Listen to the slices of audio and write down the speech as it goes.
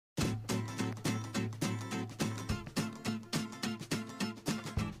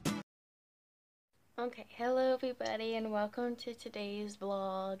Okay, hello everybody and welcome to today's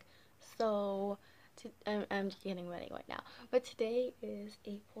vlog. I'm getting ready right now, but today is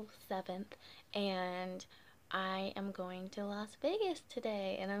April 7th and I am going to Las Vegas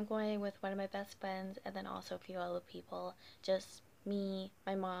today, and I'm going with one of my best friends and then also a few other people. Just me,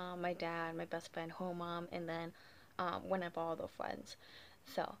 my mom, my dad, my best friend, her mom, and then one of our other friends.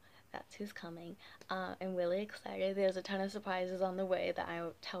 So that's who's coming. I'm really excited. There's a ton of surprises on the way that I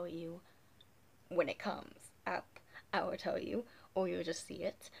will tell you when it comes up. I will tell you, or you'll just see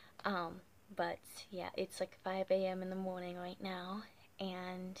it. But yeah, it's like 5 a.m. in the morning right now,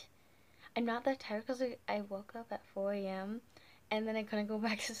 and I'm not that tired because I woke up at 4 a.m. and then I couldn't go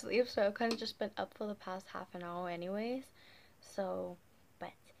back to sleep, so I've kind of just been up for the past half an hour anyways. So,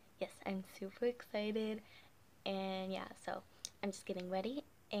 but yes, I'm super excited, and yeah, so I'm just getting ready,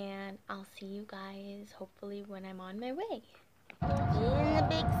 and I'll see you guys hopefully when I'm on my way. In the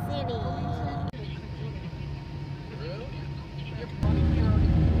big city.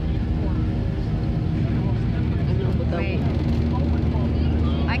 Wait.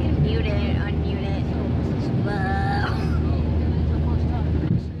 I can mute it, unmute it. Whoa.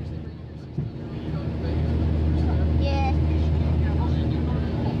 Yeah.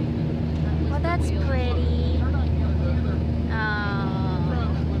 Well, that's pretty.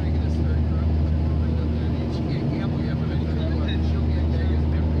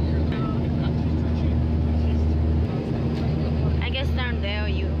 I guess down there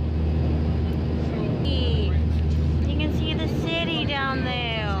you can see the city down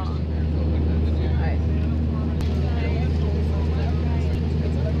there.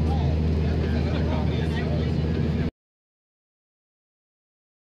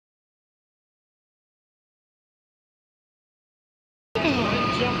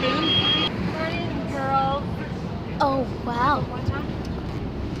 Jump in. Morning, girl. Oh, wow.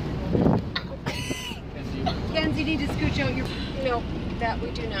 Kenzie, need to scooch out your... No, that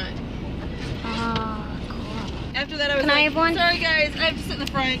we do not. Cool. After that, I was Can I have one? Sorry, guys. I have to sit in the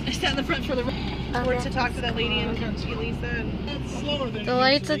front. I sat in the front for the... Okay. To talk to that lady and Lisa. And... The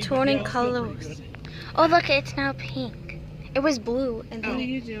lights are turning colors. Oh, look, it's now pink. It was blue, and then what are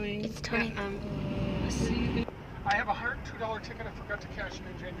you doing? it's turning. I have a $102 ticket I forgot to cash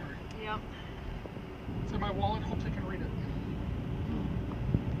in January. Yep. It's in my wallet. Hope they can read it.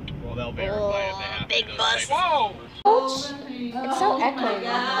 Well, they'll verify it. They have Big to. bus. Whoa! It's so echoey.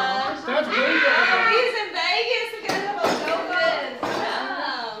 That's way He's in Vegas. We're gonna have a showcase.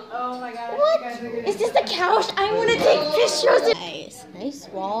 Oh my gosh. What? Is this the couch? I want to take pictures. Nice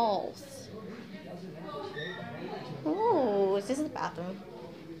walls. Oh, is this the bathroom?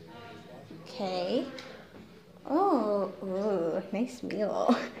 Okay. Oh, ooh, nice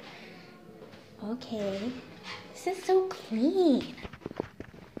meal. Okay. This is so clean.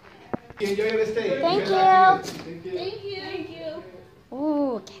 Enjoy the stay. Thank you. Thank you. Thank you.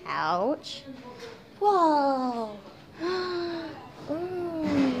 Ooh, couch. Whoa. Ooh.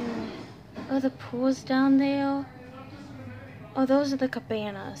 Oh, the pool's down there. Oh, those are the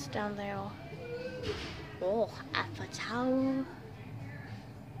cabanas down there. Oh, Eiffel Tower.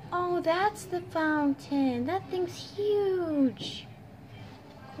 Oh, that's the fountain. That thing's huge.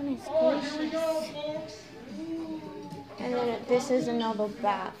 Goodness gracious. Here we go, folks. And then this is another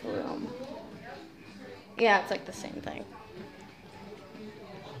bathroom. Yeah, it's like the same thing.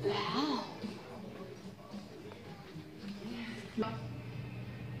 Wow.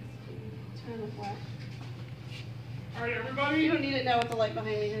 All right, everybody. You don't need it now with the light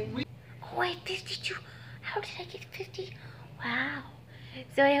behind me. Oh, wait, 52. How did I get 50? Wow.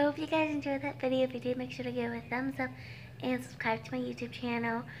 So I hope you guys enjoyed that video. If you did, make sure to give it a thumbs up and subscribe to my YouTube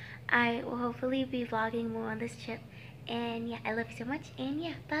channel. I will hopefully be vlogging more on this trip. And yeah, I love you so much. And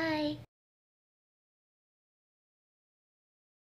yeah, bye.